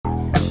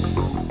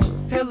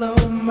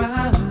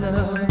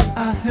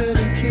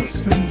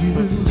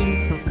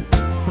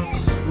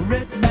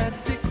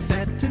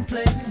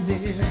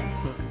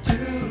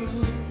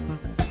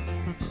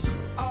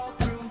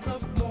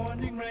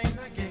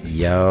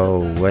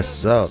Yo,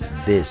 what's up?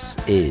 This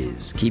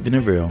is Keeping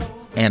It Real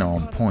and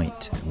On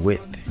Point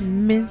with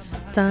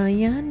Miss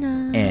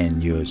Diana.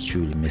 And yours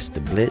truly,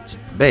 Mr. Blitz.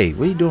 Babe,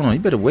 what are you doing on?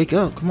 You better wake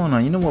up. Come on now.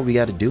 You know what we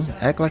got to do?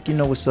 Act like you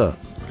know what's up.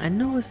 I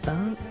know what's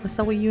up. What's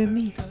up with you and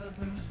me?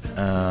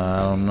 I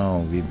don't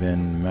know. We've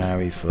been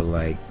married for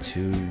like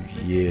 2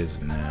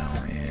 years now,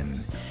 and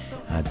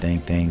I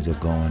think things are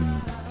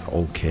going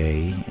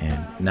okay.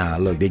 And nah,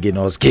 look, they getting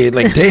all scared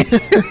like damn.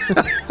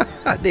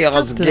 They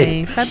all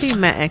scared. Stop being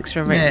mad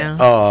extra right now.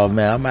 Oh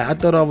man, I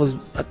thought I was.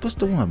 What's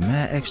the one?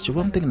 Mad extra.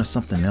 Well, I'm thinking of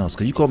something else.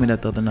 Cause you called me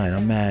that the other night.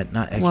 I'm mad,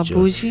 not extra. What,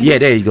 bougie? Yeah,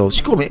 there you go.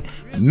 She called me.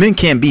 Men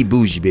can't be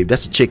bougie, babe.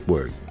 That's a chick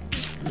word.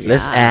 Yeah.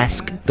 Let's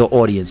ask the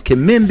audience.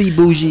 Can men be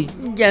bougie?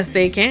 Yes,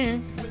 they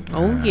can.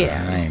 Oh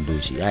yeah. I ain't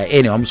bougie. Anyway,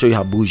 I'm gonna show you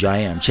how bougie I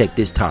am. Check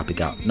this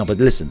topic out. No, but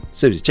listen,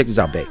 seriously, check this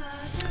out, babe.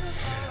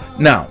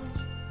 Now,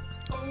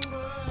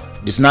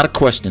 this is not a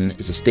question.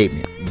 It's a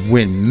statement.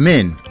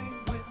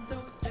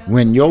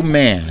 When your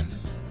man,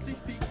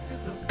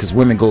 because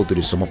women go through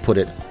this, so I'm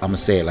gonna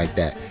say it like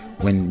that.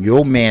 When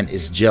your man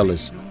is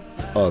jealous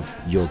of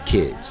your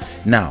kids.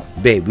 Now,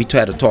 babe, we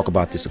tried to talk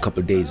about this a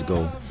couple of days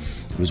ago.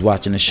 We was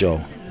watching a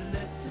show,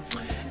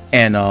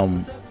 and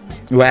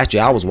well, actually,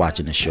 I was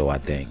watching the show, I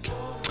think.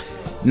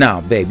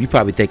 Now, babe, you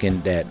probably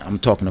thinking that I'm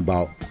talking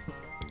about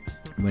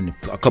when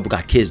a couple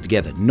got kids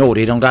together. No,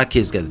 they don't got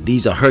kids together.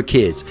 These are her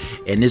kids,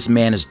 and this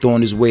man is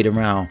throwing his weight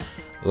around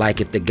like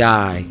if the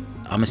guy.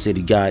 I'm gonna say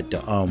the guy,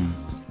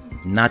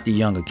 not the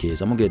younger kids.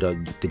 I'm gonna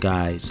get the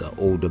guy's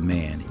older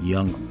man,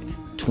 young,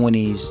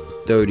 20s,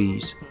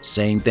 30s.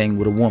 Same thing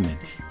with a woman.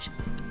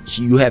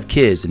 You have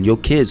kids, and your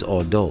kids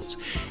are adults,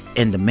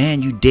 and the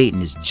man you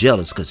dating is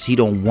jealous because he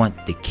don't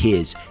want the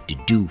kids to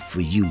do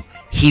for you.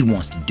 He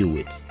wants to do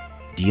it.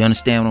 Do you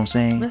understand what I'm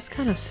saying? That's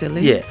kind of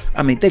silly. Yeah,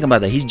 I mean, think about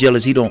that. He's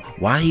jealous.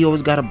 Why he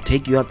always gotta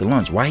take you out to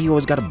lunch? Why he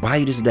always gotta buy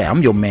you this and that?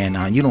 I'm your man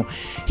now. You know,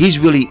 he's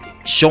really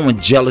showing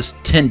jealous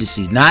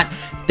tendencies. Not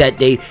that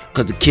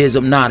because the kids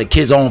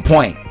are on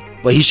point.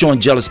 But he's showing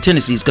jealous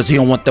tendencies because he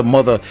don't want the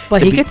mother.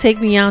 But he could take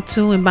me out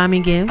too and buy me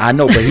gifts. I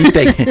know, but he's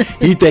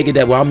thinking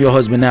that, well, I'm your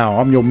husband now.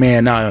 I'm your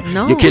man now.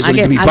 No, your kids I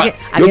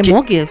get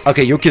more gifts.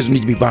 Okay, your kids need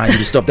to be buying you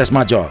the stuff. That's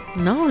my job.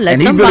 No, let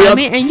them buy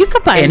me, and you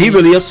could buy me. And he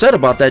really upset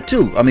about that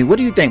too. I mean, what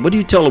do you think? What do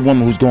you tell a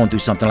woman who's going through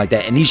something like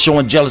that, and he's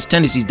showing jealous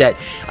tendencies that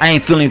I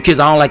ain't feeling your kids.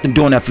 I don't like them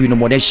doing that for you no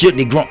more. They shouldn't.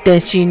 They grunt.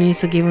 Then she needs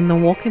to give him the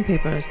walking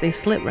papers. They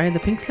slip, right? The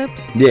pink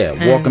slips. Yeah,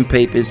 walking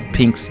papers,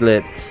 pink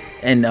slip.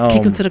 And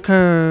kick them to the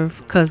curb,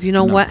 because you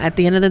know what? At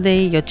the end of the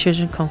day, your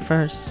children come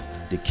first.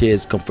 The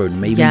kids come first.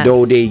 Even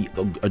though they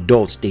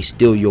adults, they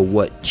still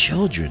your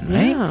children,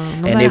 right?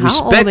 Yeah, no and they're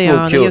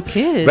respectful your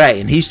kids,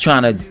 right? And he's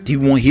trying to.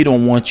 He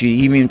don't want you.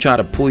 He even try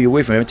to pull you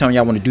away from him. Every time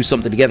y'all want to do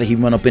something together, he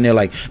run up in there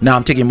like, "Nah,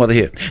 I'm taking your mother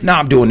here. Nah,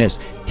 I'm doing this."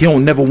 He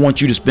don't never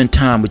want you to spend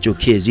time with your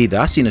kids either.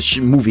 I seen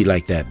a movie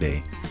like that,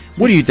 babe.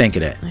 What do you think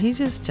of that? He's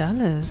just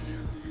jealous.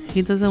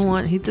 He doesn't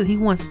want. He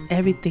wants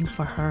everything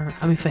for her.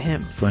 I mean, for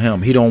him. For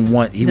him, he don't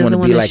want. He want to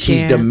be like share.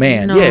 He's the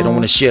man. No. Yeah, don't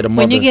want to share the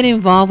mother. When you get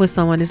involved with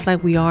someone, it's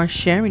like we are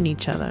sharing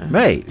each other.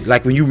 Right.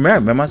 Like when you marry.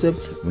 Remember I said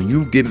when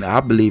you get. I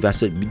believe I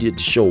said we did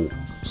the show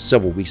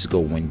several weeks ago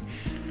when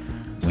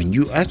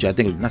you actually I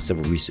think it was not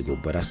several weeks ago,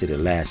 but I said it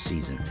last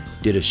season.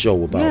 Did a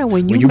show about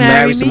when you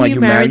marry somebody, you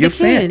marry your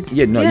family.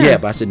 Yeah,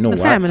 but I said no. The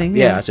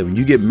family. I said when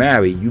you get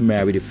married, you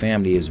marry the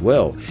family as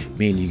well.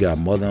 Meaning you got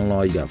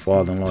mother-in-law, you got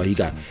father-in-law, you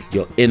got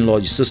your in-law,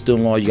 your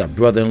sister-in-law, you got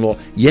brother-in-law.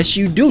 Yes,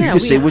 you do. You can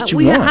say what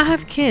you want. I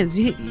have kids.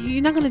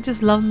 You're not gonna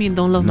just love me and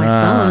don't love my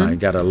son. You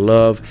gotta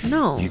love.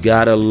 No. You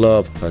gotta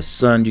love her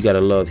son. You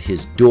gotta love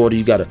his daughter.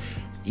 You gotta.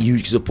 You're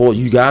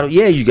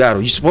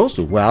supposed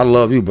to. Well, I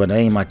love you, but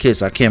they ain't my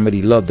kids. I can't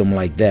really love them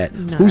like that.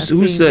 No, who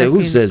says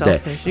selfish.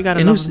 that? You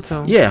gotta love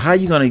them too. Yeah, how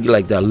you gonna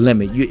like that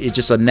limit? It's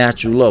just a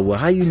natural love. Well,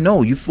 how you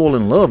know you fall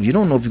in love? You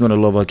don't know if you're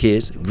gonna love our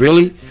kids.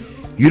 Really?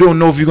 You don't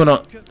know if you're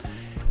gonna.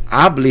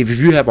 I believe if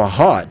you have a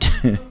heart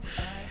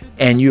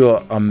and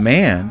you're a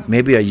man,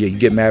 maybe you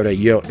get married at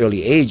your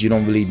early age, you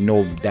don't really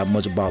know that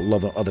much about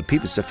loving other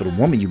people except for the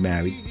woman you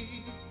married.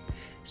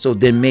 So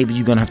then maybe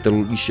you're gonna have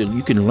to.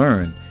 You can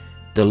learn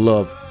to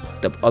love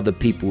the other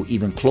people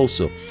even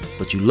closer,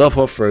 but you love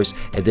her first,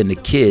 and then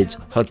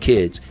her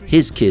kids,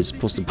 his kids,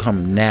 supposed to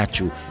come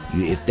natural.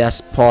 If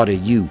that's part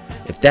of you,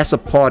 if that's a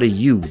part of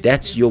you,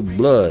 that's your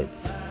blood,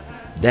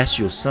 that's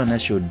your son,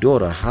 that's your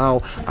daughter. How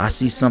I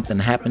see something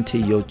happen to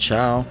your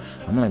child,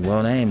 I'm like,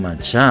 well, that ain't my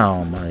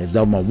child.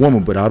 That's my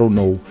woman, but I don't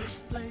know.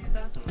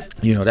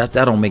 You know, that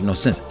don't make no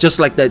sense. Just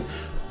like that.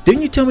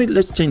 Didn't you tell me?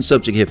 Let's change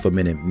subject here for a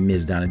minute,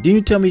 Ms. Donna. Didn't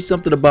you tell me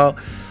something about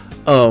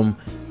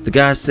the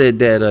guy said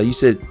that you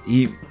said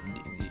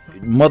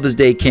Mother's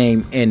Day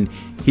came and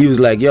he was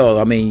like, yo,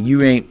 I mean,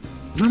 you ain't.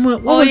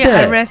 What was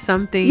that? I read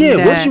something.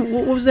 Yeah,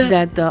 what was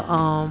that? That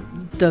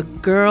the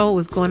girl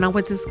was going out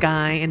with this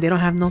guy and they don't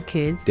have no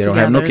kids. They don't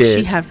have no kids.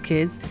 She has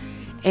kids,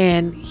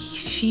 and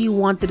she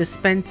wanted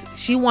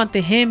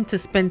him to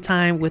spend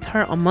time with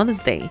her on Mother's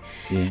Day.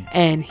 Yeah.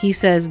 And he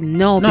says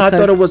no. No, I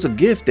thought it was a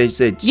gift. They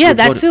said. Yeah,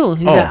 that too.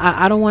 He said,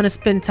 I don't want to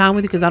spend time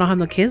with you because I don't have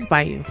no kids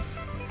by you,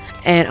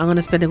 and I'm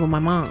gonna spend it with my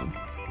mom.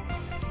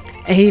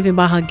 And he even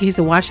bought her gift. He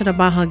said, why should I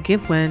buy her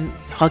gift when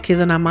her kids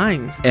are not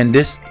mine? And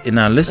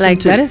I listen like,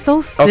 to that is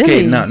so silly.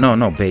 Okay,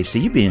 no, babe. See,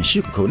 you being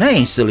sugarcoat. That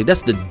ain't silly.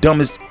 That's the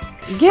dumbest.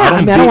 Yeah,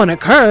 I don't want to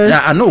curse.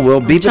 I know. Well,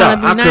 beep it out.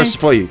 I'll curse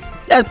for you.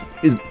 That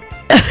is.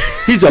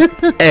 He's a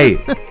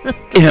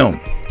him.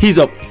 He's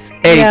a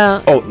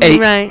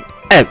right.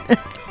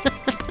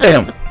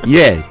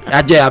 Yeah,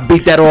 I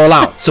beat that all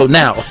out. So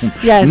now,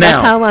 yes,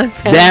 now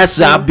that's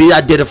how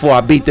I did it for.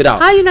 I beat it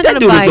out. How you not that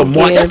gonna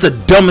buy gifts?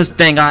 That's the dumbest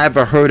thing I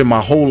ever heard in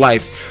my whole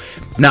life.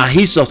 Now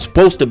he's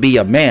supposed to be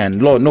a man.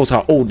 Lord knows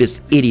how old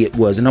this idiot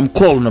was, and I'm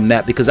calling him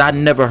that because I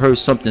never heard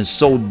something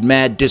so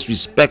mad,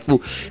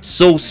 disrespectful,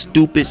 so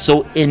stupid,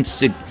 so what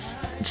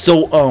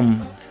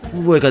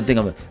I think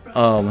of it?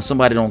 When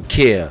somebody don't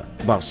care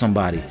about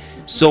somebody.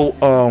 So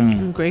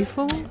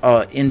grateful.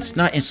 It's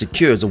not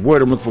insecure. It's a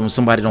word I'm looking for when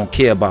somebody don't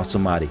care about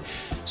somebody.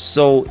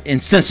 So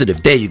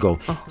insensitive. There you go.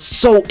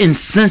 So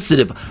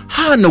insensitive.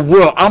 How in the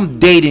world I'm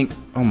dating?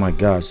 Oh my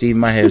God! See,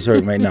 my head's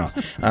hurting right now.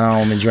 I don't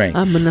want to drink.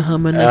 I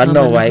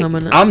know, right?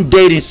 I'm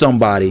dating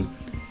somebody,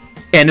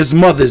 and it's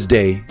Mother's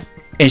Day,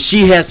 and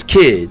she has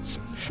kids.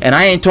 And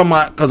I ain't talking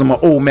about because I'm an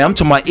old man. I'm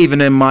talking about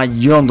even in my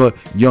younger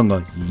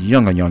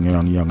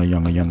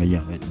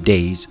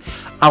days.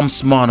 I'm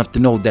smart enough to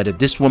know that if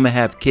this woman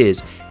have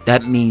kids,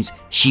 that means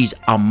she's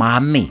a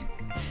mommy.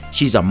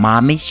 She's a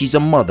mommy. She's a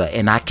mother.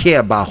 And I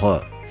care about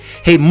her.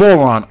 Hey,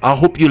 moron, I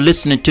hope you're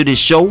listening to this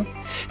show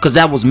because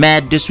that was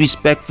mad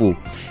disrespectful.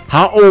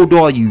 How old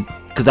are you?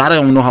 Because I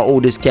don't know how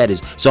old this cat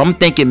is. So I'm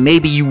thinking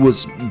maybe you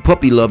was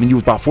puppy love and you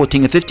was about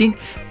 14 or 15.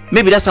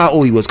 Maybe that's how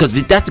old he was. Because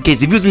if that's the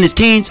case, if he was in his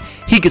teens,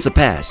 he gets a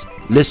pass.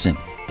 Listen,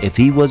 if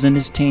he was in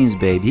his teens,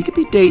 babe, he could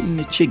be dating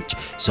a chick.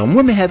 Some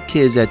women have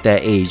kids at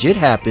that age. It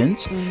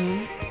happens.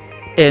 Mm-hmm.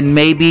 And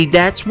maybe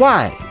that's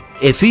why.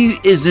 If he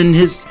is in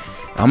his,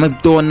 I'm going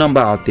to throw a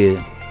number out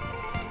there.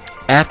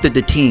 After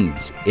the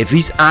teens. If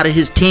he's out of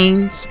his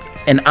teens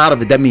and out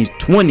of it, that means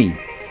 20.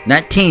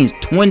 Not teens,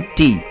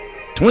 20.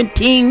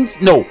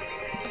 20s? No.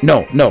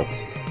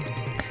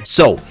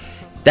 So,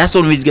 that's the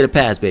only reason to get a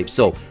pass, babe.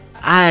 So,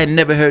 I had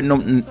never heard no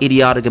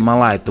idiotic in my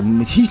life.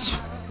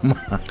 My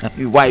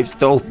wife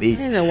told me.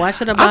 Why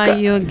should I buy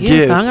you a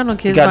gift? I got no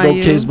kids by you. You got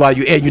no kids by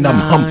you, and you're not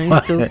my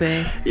mom.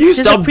 Stupid. You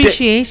just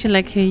appreciation,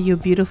 like, hey, you're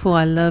beautiful.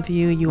 I love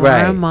you. You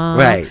are a mom.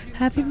 Right.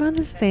 Happy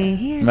Mother's Day.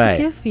 Here's a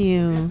gift for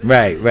you.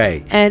 Right.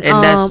 And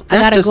that's I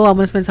gotta go. I'm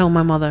gonna spend time with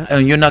my mother.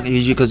 And you're not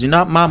because you're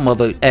not my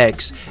mother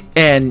X,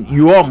 and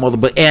you are mother,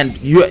 but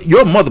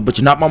you're a mother, but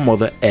you're not my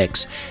mother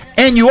X,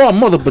 and you are a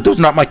mother, but those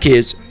are not my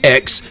kids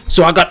X.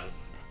 So I got.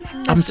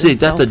 I'm sick.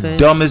 That's the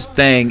dumbest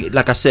thing.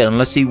 Like I said,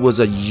 unless he was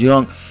a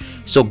young.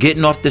 So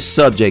getting off the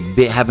subject,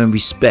 having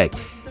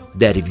respect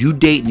that if you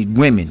dating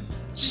women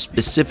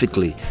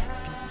specifically,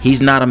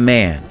 he's not a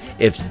man.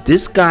 If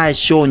this guy is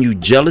showing you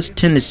jealous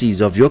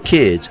tendencies of your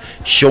kids,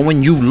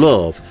 showing you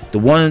love, the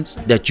ones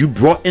that you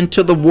brought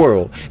into the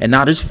world, and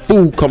now this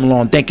fool come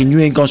along thinking you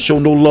ain't gonna show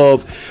no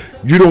love,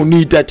 you don't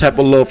need that type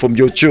of love from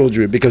your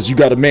children because you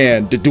got a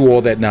man to do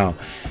all that now.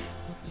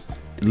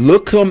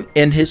 Look him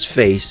in his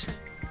face.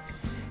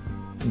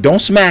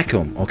 Don't smack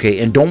him, okay?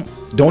 And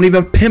don't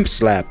even pimp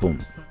slap him.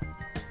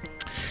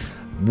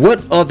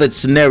 What other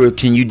scenario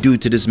can you do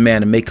to this man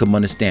to make him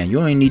understand? You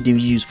don't need to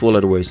use full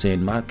of the words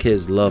saying, my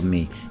kids love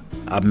me.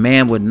 A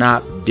man would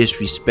not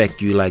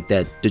disrespect you like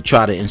that to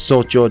try to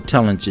insult your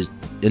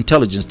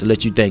intelligence to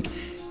let you think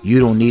you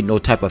don't need no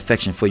type of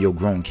affection for your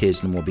grown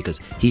kids no more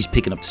because he's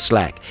picking up the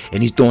slack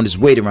and he's throwing his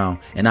weight around.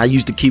 And I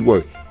use the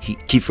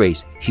key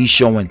phrase. He's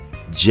showing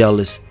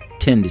jealous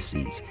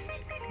tendencies.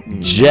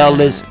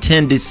 Jealous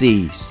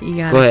tendencies.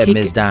 Go ahead,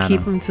 Miss Donna.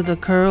 Keep him to the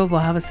curve or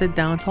have a sit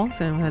down, talk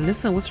to him. Like,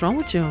 listen, what's wrong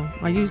with you?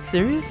 Are you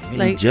serious?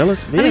 Like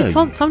jealous? Yeah. I mean,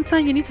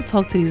 sometimes you need to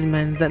talk to these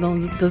men that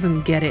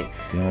doesn't get it.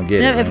 They don't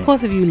get it. Of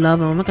course, if you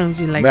love him, I'm not gonna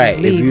be like, right.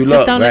 Just leave. If you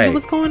sit down, like,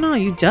 what's going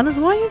on? You jealous?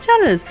 Why are you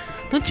jealous?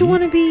 Don't you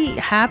want to be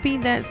happy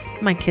that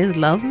my kids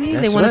love me?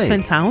 They want to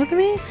spend time with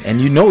me. And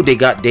you know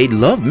they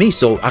love me,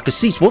 so I could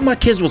see. What my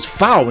kids was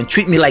foul and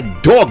treat me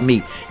like dog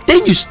meat.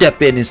 Then you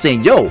step in and say,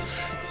 yo.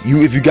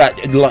 If you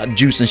got a lot of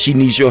juice and she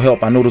needs your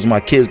help, I know those are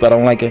my kids, but I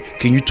don't like her.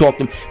 Can you talk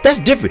to them?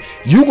 That's different.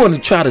 You're going to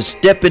try to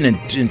step in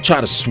and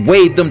try to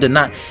sway them to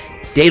not.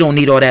 They don't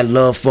need all that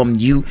love from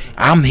you.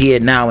 I'm here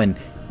now, and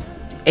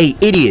hey,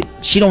 idiot,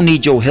 she don't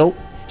need your help.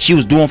 She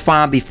was doing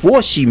fine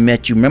before she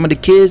met you. Remember the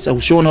kids that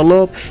were showing her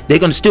love? They're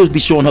going to still be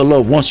showing her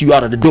love once you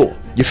out of the door.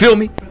 You feel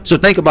me? So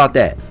think about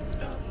that.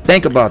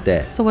 Think about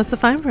that. So what's the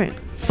fine print?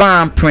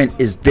 Fine print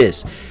is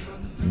this.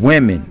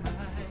 Women,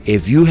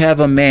 if you have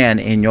a man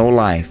in your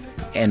life,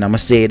 and I'm going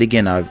to say it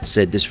again, I've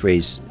said this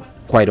phrase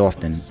quite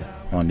often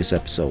on this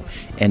episode,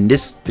 and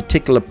this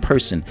particular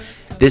person,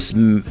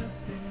 damn,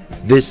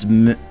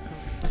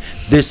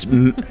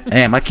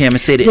 I can't even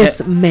say that.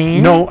 This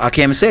man? No, I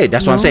can't even say it.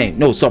 That's what I'm saying.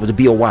 No, start with the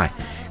B-O-Y.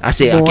 I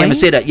say, boy? I can't even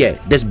say that. Yeah,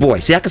 this boy.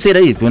 See, I can say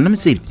that. Well, let me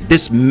see.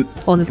 This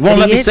won't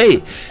let me say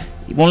it.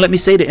 He won't let me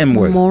say the M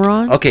word.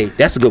 Moron? Okay,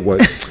 that's a good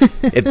word.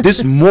 If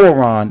this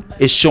moron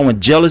is showing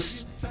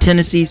jealous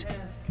tendencies,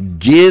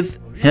 give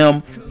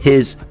him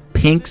his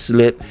pink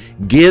slip,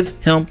 give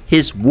him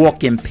his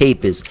walking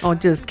papers. Or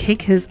just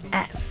kick his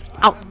ass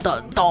out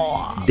the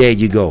door. There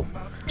you go.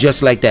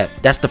 Just like that.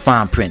 That's the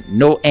fine print.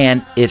 No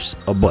and, ifs,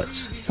 or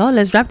buts. So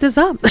let's wrap this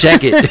up.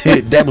 Check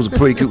it. That was a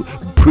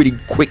pretty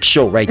quick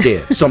show right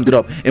there. Summed it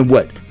up in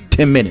what?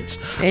 10 minutes.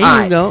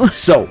 There you go.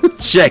 So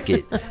check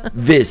it.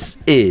 This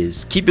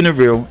is Keeping It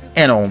Real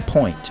and On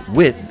Point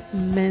with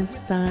Miss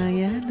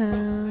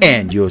Diana.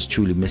 and yours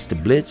truly,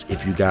 Mr. Blitz.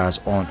 If you guys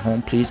aren't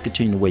home, please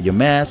continue to wear your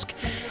mask.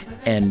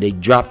 And they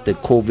dropped the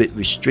COVID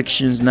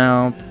restrictions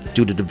now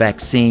due to the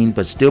vaccine,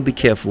 but still be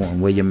careful and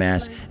wear your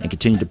mask and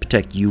continue to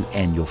protect you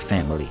and your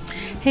family.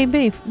 Hey,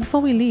 babe, before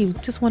we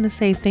leave, just want to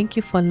say thank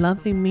you for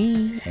loving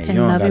me And and you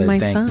don't loving gotta my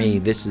thank son. me.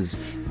 This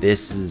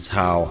is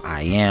how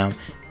I am,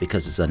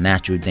 because it's a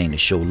natural thing to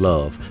show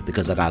love,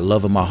 because I got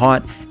love in my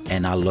heart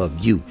and I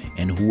love you,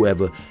 and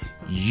whoever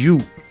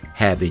you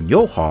have in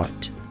your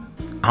heart,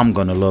 I'm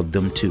gonna love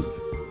them too.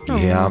 You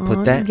hear how I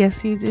put that?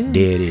 Yes, you do.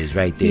 There it is,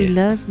 right there. He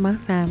loves my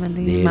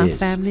family. There it My is.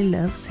 family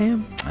loves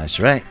him. That's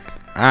right.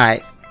 All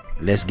right,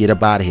 let's get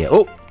up out of here.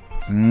 Oh,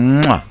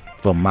 mwah,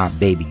 from my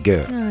baby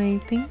girl. All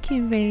right, thank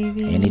you,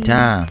 baby.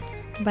 Anytime.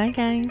 Bye,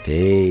 guys.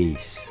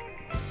 Peace.